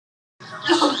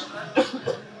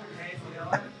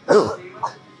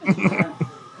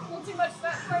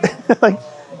like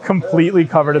completely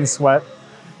covered in sweat.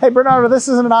 Hey, Bernardo, this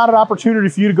isn't an odd opportunity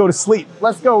for you to go to sleep.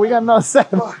 Let's go, we got another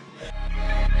set.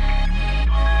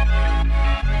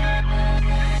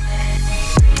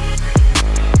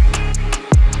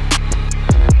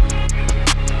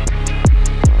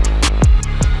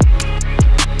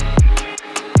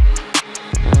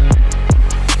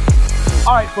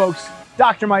 All right, folks,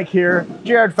 Dr. Mike here,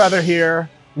 Jared Feather here.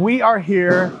 We are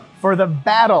here for the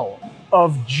battle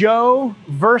of Joe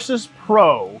versus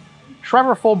Pro.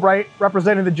 Trevor Fullbright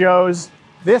representing the Joes.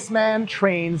 This man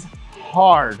trains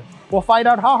hard. We'll find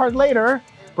out how hard later.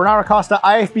 Bernardo Costa,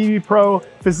 IFBB Pro,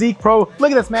 Physique Pro.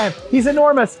 Look at this man, he's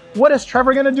enormous. What is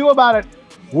Trevor gonna do about it?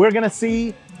 We're gonna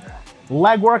see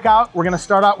leg workout. We're gonna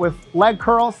start out with leg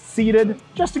curls, seated,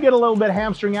 just to get a little bit of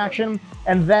hamstring action,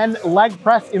 and then leg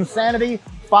press insanity,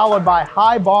 followed by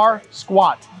high bar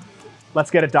squat.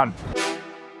 Let's get it done.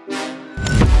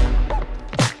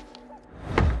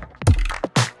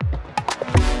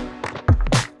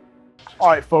 All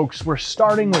right, folks, we're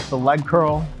starting with the leg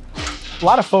curl. A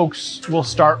lot of folks will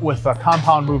start with a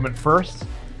compound movement first,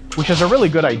 which is a really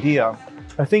good idea.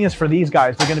 The thing is, for these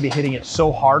guys, they're gonna be hitting it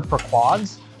so hard for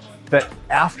quads that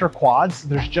after quads,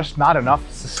 there's just not enough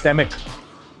systemic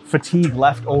fatigue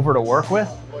left over to work with.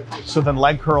 So then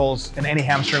leg curls and any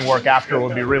hamstring work after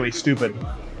would be really stupid.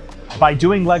 By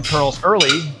doing leg curls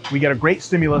early, we get a great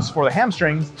stimulus for the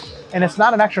hamstrings, and it's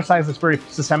not an exercise that's very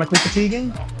systemically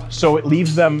fatiguing, so it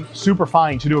leaves them super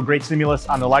fine to do a great stimulus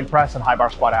on the leg press and high bar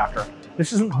squat after.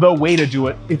 This isn't the way to do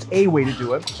it, it's a way to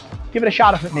do it. Give it a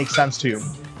shot if it makes sense to you.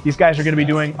 These guys are gonna be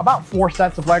doing about 4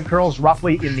 sets of leg curls,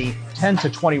 roughly in the 10 to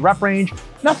 20 rep range.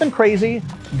 Nothing crazy.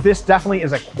 This definitely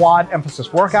is a quad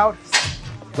emphasis workout.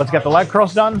 Let's get the leg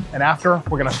curls done, and after,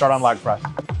 we're gonna start on leg press.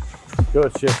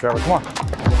 Good shit, Trevor, come on.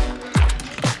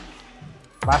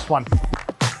 Last one.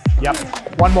 Yep,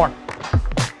 one more.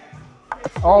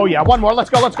 Oh yeah, one more, let's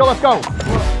go, let's go, let's go.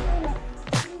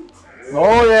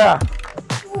 Oh yeah.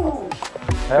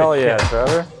 Hell yeah,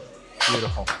 Trevor.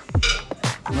 Beautiful.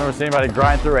 I've never seen anybody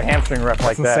grind through a hamstring rep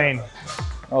like that. That's insane.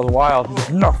 That was wild. He's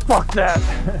like, no, fuck that.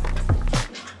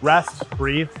 Rest,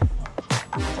 breathe.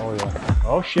 Oh yeah.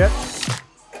 Oh shit.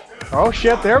 Oh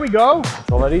shit, there we go.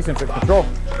 Control that easy and take control.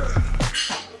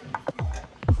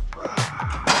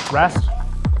 Rest.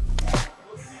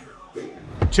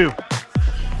 2.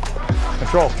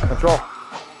 Control, control.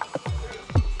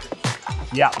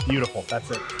 Yeah, beautiful, that's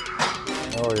it.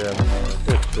 Oh yeah, man.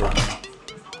 Good shit.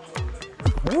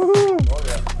 Woohoo! Oh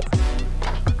yeah.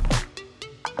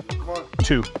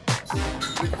 2.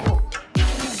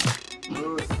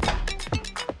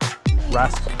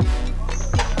 Rest.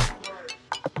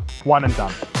 1 and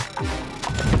done.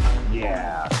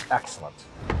 Yeah, excellent.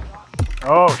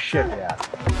 Oh shit, yeah.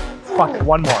 Fuck it,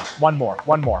 one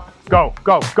more. Go,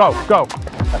 go, go, go.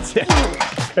 That's it.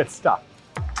 Good stuff.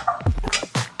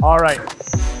 All right.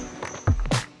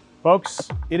 Folks,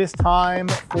 it is time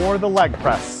for the leg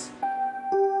press.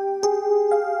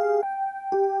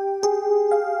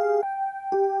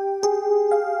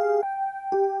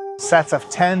 Sets of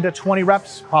 10 to 20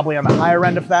 reps, probably on the higher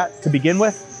end of that to begin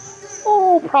with.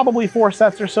 Oh, probably 4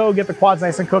 sets or so, get the quads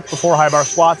nice and cooked before high bar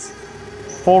squats.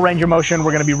 Full range of motion.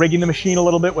 We're gonna be rigging the machine a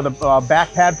little bit with a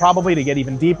back pad probably to get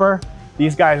even deeper.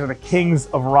 These guys are the kings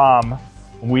of ROM.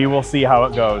 We will see how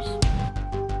it goes.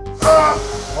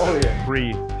 Oh yeah.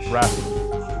 Breathe, rest.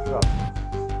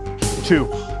 2.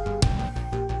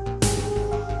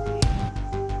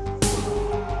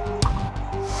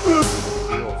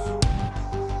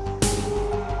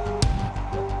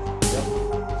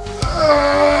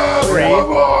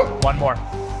 Breathe. One more.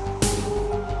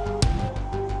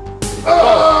 Go,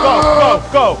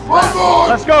 go, go, go.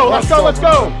 Let's go, let's go, let's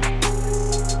go.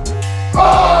 Go.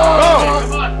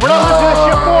 We're not gonna do this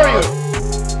shit for you.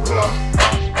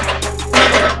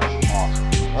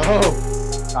 Oh.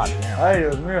 God damn. Hey, it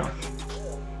was real.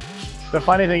 The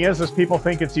funny thing is people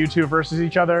think it's you two versus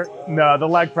each other. No, the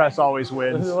leg press always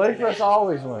wins. The leg press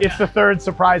always wins. It's the 3rd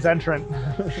surprise entrant.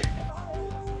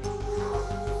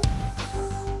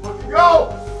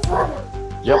 Go!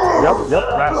 Yep.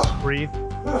 Rest, breathe.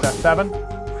 Set 7.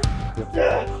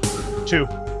 Yep. 2.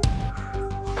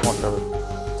 Come on, Trevor.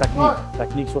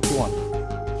 Technique's what you want.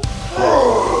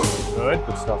 Good.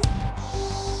 Good stuff.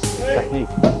 Technique.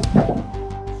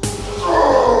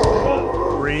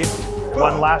 Breathe.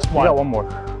 One last one. You got one more.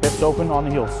 Hips open on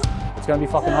the heels. It's gonna be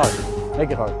fucking hard. Make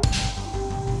it hard.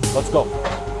 Let's go.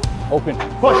 Open.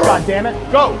 Push, goddammit.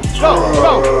 Go, go,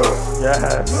 go.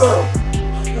 Yes.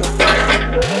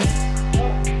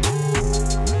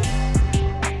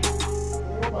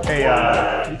 Hey,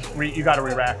 you gotta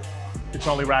re-rack. It's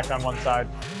only racked on one side.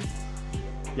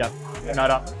 Yep,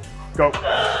 nut up. Go.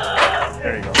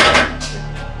 There you go.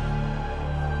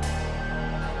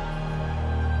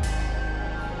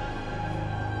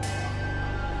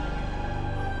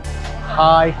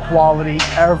 High quality,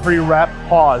 every rep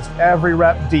pause, every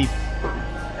rep deep.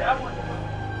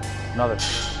 Another.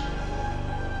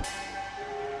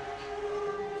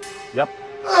 Yep.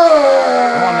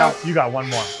 Come on now. You got one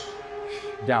more.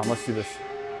 Down, let's do this.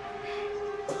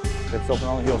 Hips open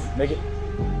on the heels. Make it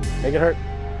hurt.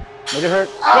 Make it hurt.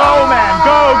 Go, man,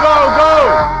 go, go, go.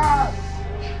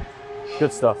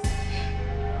 Good stuff.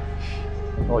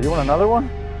 Oh, you want another one?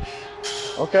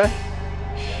 Okay.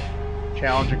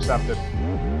 Challenge accepted.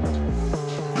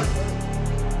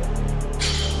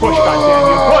 Push, goddamn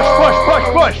you. Push, push, push,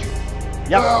 push.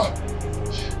 Yep.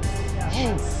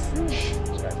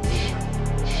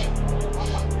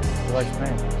 He likes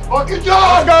pain. Fucking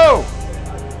dog! Go!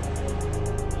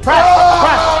 Press,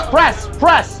 press, press,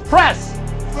 press, press.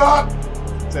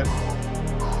 That's it.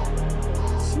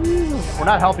 We're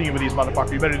not helping you with these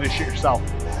motherfuckers. You better do this shit yourself.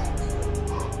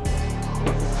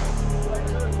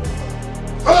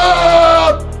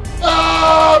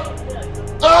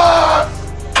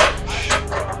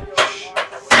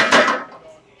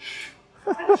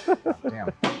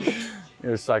 Damn.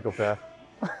 You're a psychopath.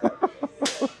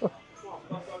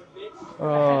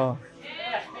 Oh.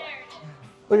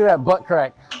 Look at that butt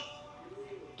crack.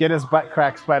 Get his butt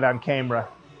crack sweat on camera.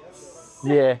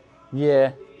 Yeah,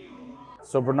 yeah.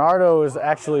 So Bernardo is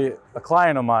actually a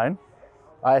client of mine.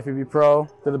 IFBB Pro,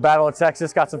 did the Battle of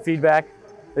Texas, got some feedback.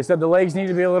 They said the legs need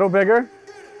to be a little bigger.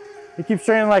 He keeps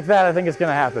training like that, I think it's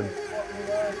gonna happen.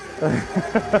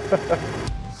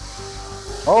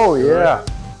 Oh yeah.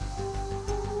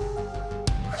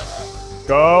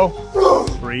 Go.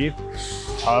 Breathe.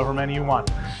 However many you want.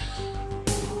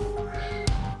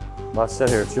 Let's sit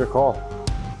here, it's your call.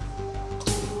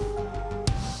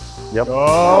 Yep.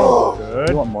 Go. Good.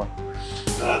 You want more?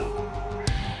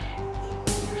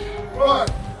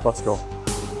 Let's go.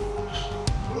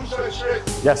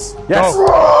 Yes, yes.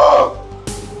 Go.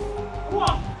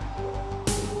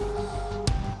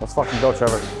 Let's fucking go,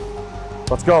 Trevor.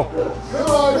 Let's go.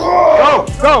 Go,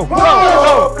 go,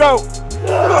 go, go, go.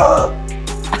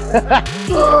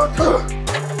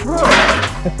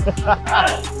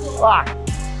 Fuck.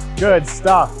 Good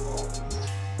stuff.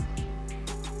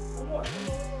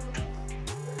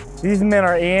 These men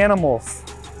are animals.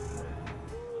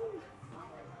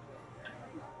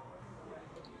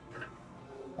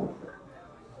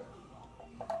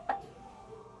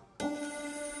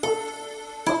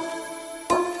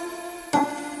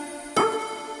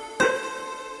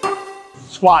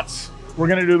 Squats. We're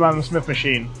gonna do them on the Smith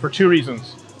machine for two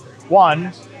reasons.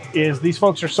 One is these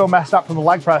folks are so messed up from the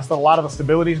leg press that a lot of the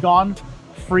stability's gone.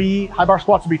 Free high bar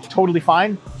squats would be totally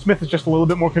fine. Smith is just a little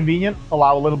bit more convenient,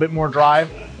 allow a little bit more drive.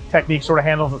 Technique sort of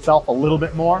handles itself a little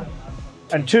bit more.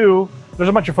 And two, there's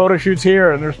a bunch of photo shoots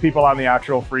here and there's people on the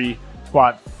actual free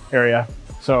squat area.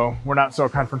 So we're not so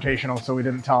confrontational, so we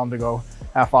didn't tell them to go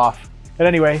F off. But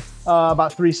anyway,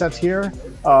 about 3 sets here.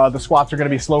 The squats are gonna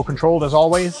be slow controlled as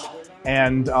always.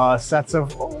 And sets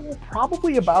of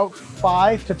probably about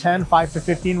 5 to 10, 5 to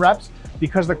 15 reps.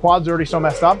 Because the quads are already so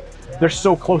messed up, they're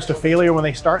so close to failure when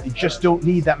they start, you just don't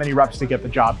need that many reps to get the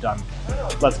job done.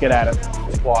 Let's get at it.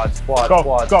 Quads, quads, Go,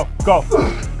 quads. go, go.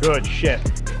 Good shit.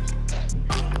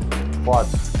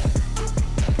 Quads.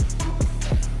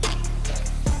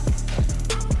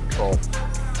 Control.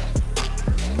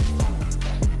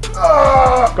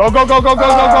 Go, go, go, go, go, go,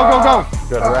 go, go, go.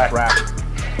 Good rack. Rack.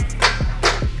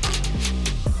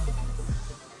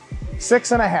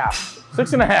 6.5.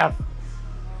 6.5.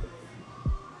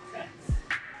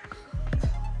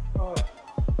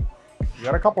 You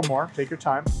got a couple more. Take your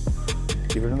time.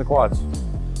 Keep it in the quads.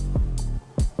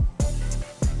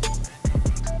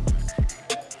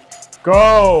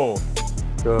 Go.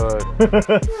 Good.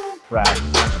 Rack.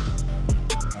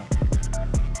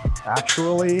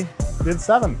 Actually, did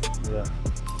 7. Yeah.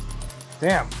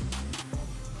 Damn.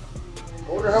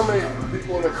 I wonder how many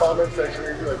people in the comment section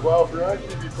are gonna be like, wow, if you're not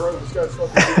IFBB Pro, this guy's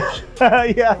fucking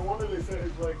shit. Yeah. I wonder they said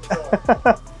he's like,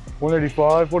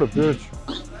 185, what a bitch.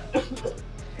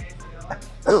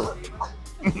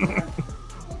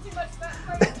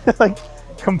 Like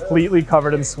completely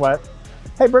covered in sweat.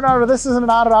 Hey Bernardo, this isn't an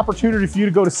odd opportunity for you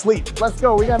to go to sleep. Let's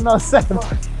go, we got another 7.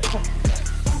 Keep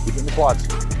it in the quads.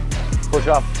 Push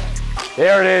up.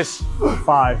 There it is.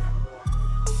 5.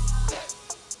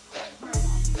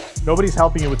 Nobody's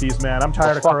helping you with these, man. I'm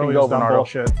tired Let's of fucking Curly's go, dumb Bernardo.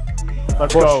 bullshit.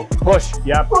 Let's Push, go. push.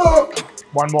 Yep.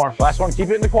 One more. Last one, keep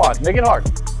it in the quads. Make it hard.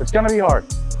 It's gonna be hard.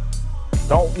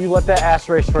 Don't you let that ass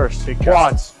race first. Big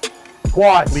Quads.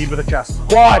 Quads. Lead with a chest.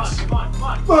 Quads.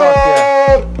 Fuck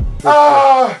yeah.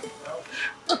 Ah!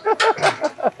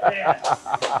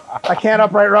 I can't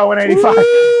upright row 185.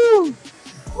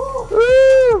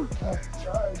 Woo!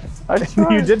 I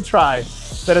tried. You did try.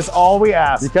 That is all we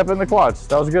ask. You kept it in the quads.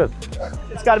 That was good.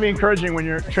 It's got to be encouraging when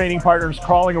your training partner's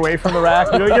crawling away from the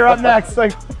rack. You know, you're up next.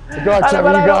 Like, Go on, Trevor,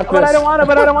 you got this. but I don't want to.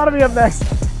 But I don't want to be up next.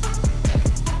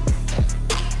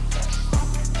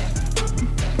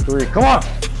 3. Come on.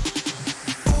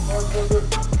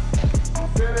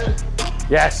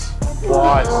 Yes.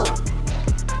 Quads.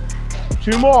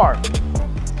 2 more. And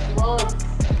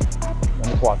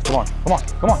the quads. Come on. Come on.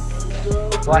 Come on.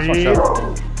 Last one, Breathe.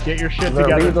 Trevor. Get your shit You better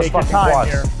together. lead those Take your fucking time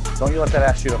quads. here. Don't you let that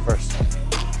ass shoot up first.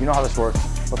 You know how this works.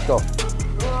 Let's go.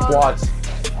 Quads.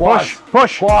 Quads.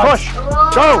 Push. Quads. Push.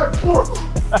 Go.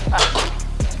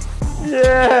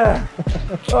 Yeah.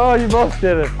 Oh, you both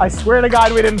did it. I swear to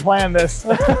God, we didn't plan this.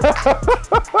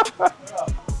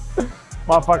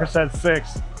 Motherfucker said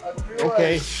 6.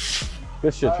 Okay.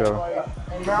 Good shit, Trevor.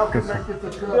 I'm now connected to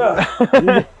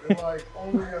Trevor. Like,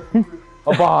 only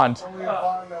A bond. only a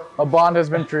bond that A bond has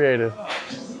been created.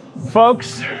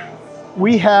 Folks,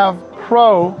 we have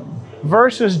Pro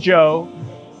versus Joe,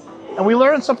 and we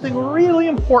learned something really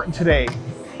important today.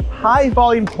 High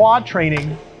volume quad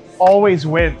training always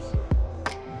wins.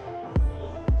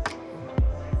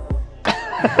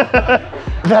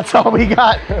 That's all we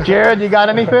got. Jared, you got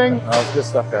anything? That was good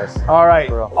stuff, guys. All right,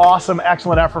 For real. awesome,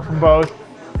 excellent effort from both.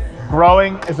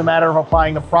 Growing is a matter of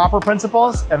applying the proper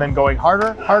principles and then going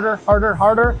harder, harder, harder,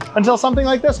 harder until something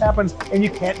like this happens and you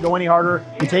can't go any harder.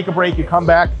 You take a break, you come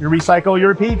back, you recycle, you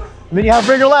repeat, and then you have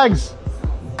bigger legs.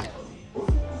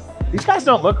 These guys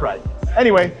don't look right.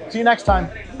 Anyway, see you next time.